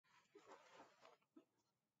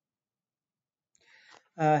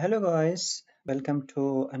Hello guys, welcome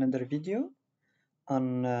to another video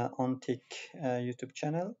on Tech YouTube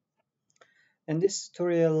channel. In this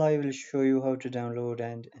tutorial, I will show you how to download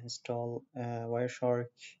and install Wireshark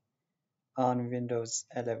on Windows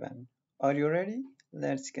 11. Are you ready?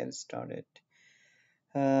 Let's get started.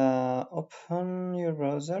 Open your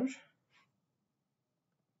browser,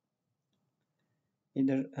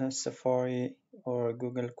 either Safari or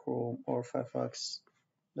Google Chrome or Firefox,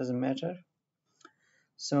 doesn't matter.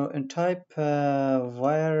 So and type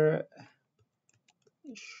Wireshark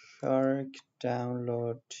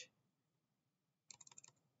download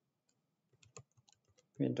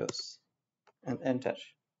Windows and enter.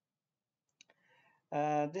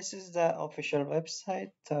 This is the official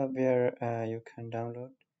website where you can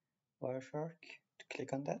download Wireshark.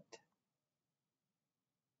 Click on that.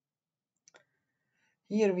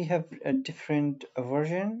 Here we have a different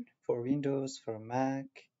version for Windows, for Mac.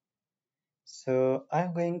 So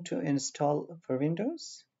I'm going to install for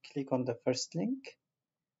Windows. Click on the first link.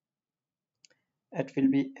 It will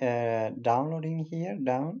be downloading here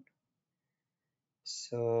down.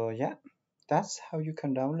 So yeah, that's how you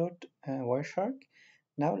can download Wireshark.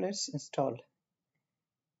 Now let's install.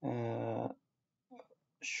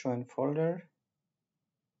 Show in folder,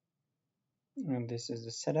 and this is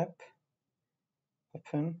the setup.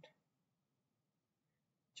 Open.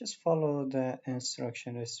 Just follow the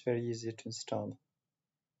instruction. It's very easy to install.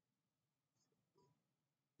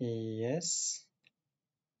 Yes.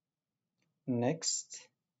 Next.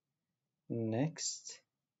 Next.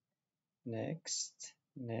 Next.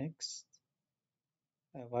 Next.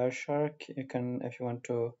 Wireshark. You can, if you want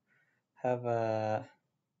to have a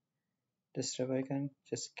desktop icon,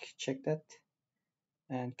 just check that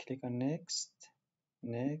and click on next.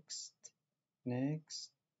 Next. Next.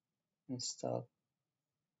 Install.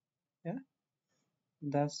 Yeah.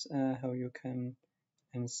 That's how you can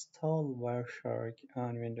install Wireshark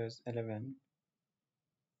on Windows 11.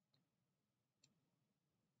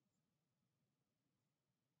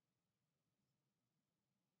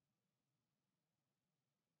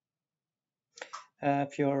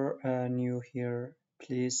 If you're new here,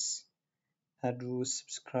 please do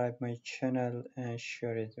subscribe my channel and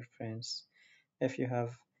share it with your friends. If you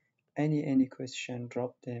have any question,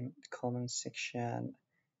 drop them in the comment section.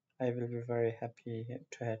 I will be very happy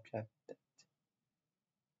to help you.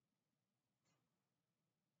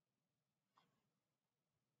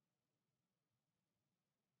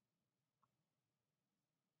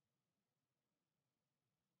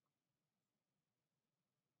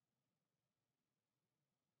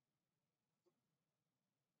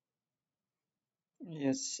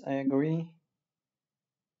 Yes, I agree.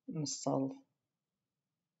 Install.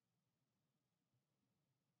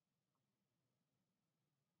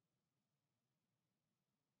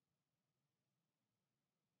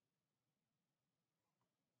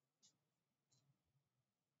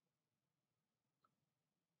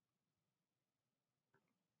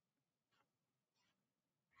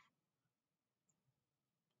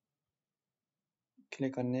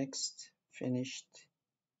 Click on next. Finished.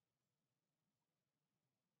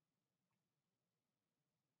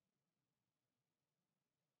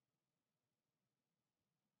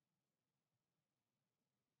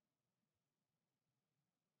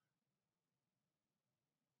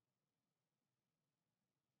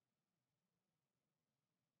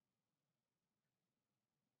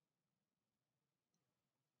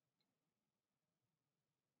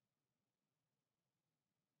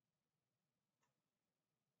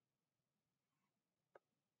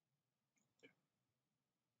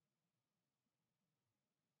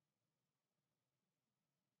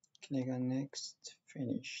 Click on next.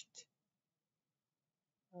 Finished.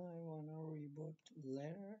 I wanna reboot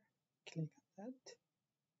later. Click on that.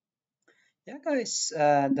 Yeah, guys,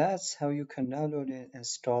 that's how you can download and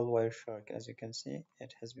install Wireshark. As you can see,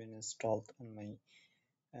 it has been installed on my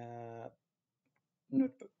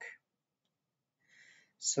notebook.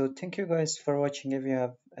 So thank you guys for watching. If you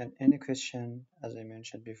have any question, as I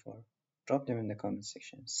mentioned before, drop them in the comment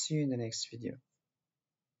section. See you in the next video.